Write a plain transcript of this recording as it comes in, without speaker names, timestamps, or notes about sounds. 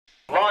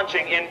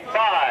Launching in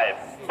 5,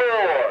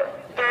 4,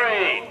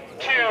 3,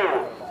 2,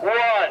 1,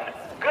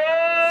 go!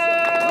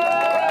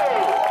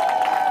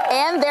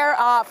 And they're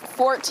off.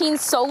 14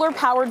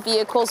 solar-powered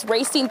vehicles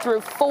racing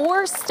through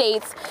 4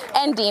 states,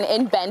 ending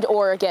in Bend,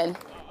 Oregon.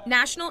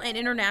 National and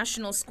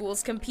international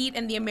schools compete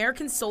in the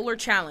American Solar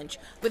Challenge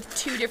with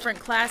 2 different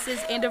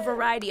classes and a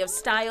variety of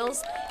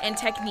styles and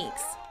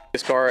techniques.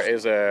 This car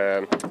is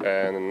an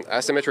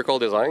asymmetrical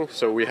design,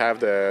 so we have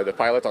the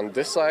pilot on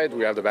this side,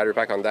 we have the battery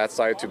pack on that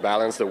side to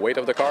balance the weight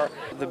of the car.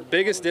 The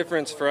biggest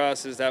difference for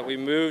us is that we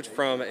moved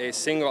from a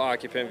single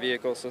occupant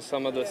vehicle, so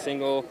some of the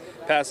single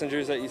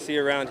passengers that you see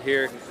around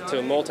here, to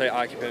a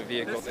multi-occupant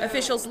vehicle.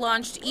 Officials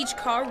launched each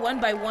car one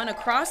by one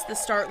across the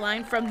start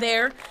line. From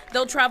there,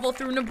 they'll travel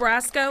through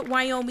Nebraska,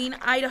 Wyoming,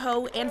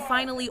 Idaho, and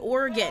finally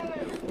Oregon.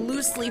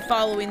 Loosely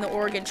following the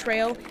Oregon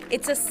Trail,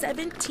 it's a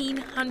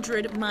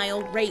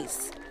 1,700-mile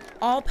race,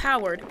 all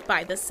powered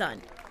by the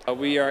sun.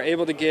 We are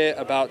able to get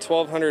about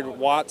 1,200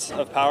 watts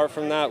of power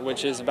from that,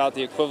 which is about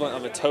the equivalent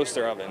of a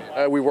toaster oven.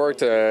 We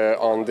worked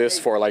on this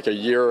for like a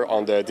year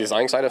on the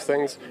design side of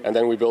things, and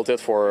then we built it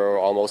for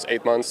almost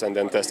 8 months and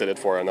then tested it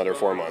for another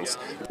 4 months.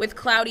 With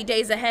cloudy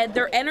days ahead,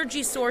 their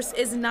energy source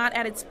is not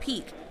at its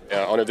peak.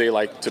 On a day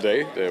like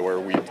today, where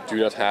we do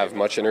not have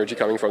much energy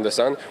coming from the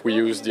sun, we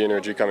use the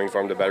energy coming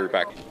from the battery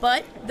pack.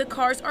 But the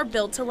cars are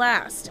built to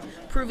last,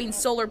 proving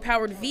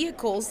solar-powered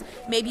vehicles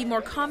may be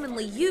more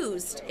commonly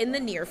used in the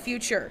near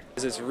future.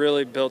 It's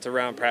really built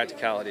around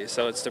practicality,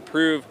 so it's to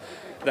prove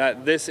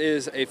that this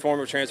is a form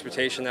of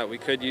transportation that we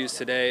could use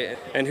today,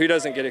 and who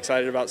doesn't get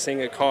excited about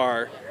seeing a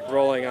car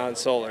rolling on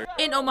solar?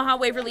 In Omaha,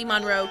 Waverly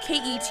Monroe,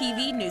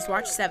 KETV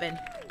Newswatch 7.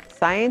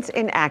 Science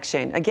in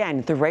action.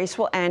 Again, the race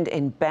will end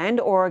in Bend,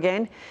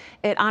 Oregon.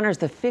 It honors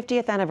the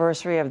 50th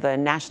anniversary of the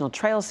National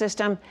Trail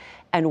System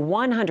and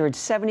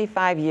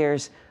 175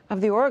 years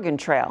of the Oregon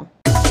Trail.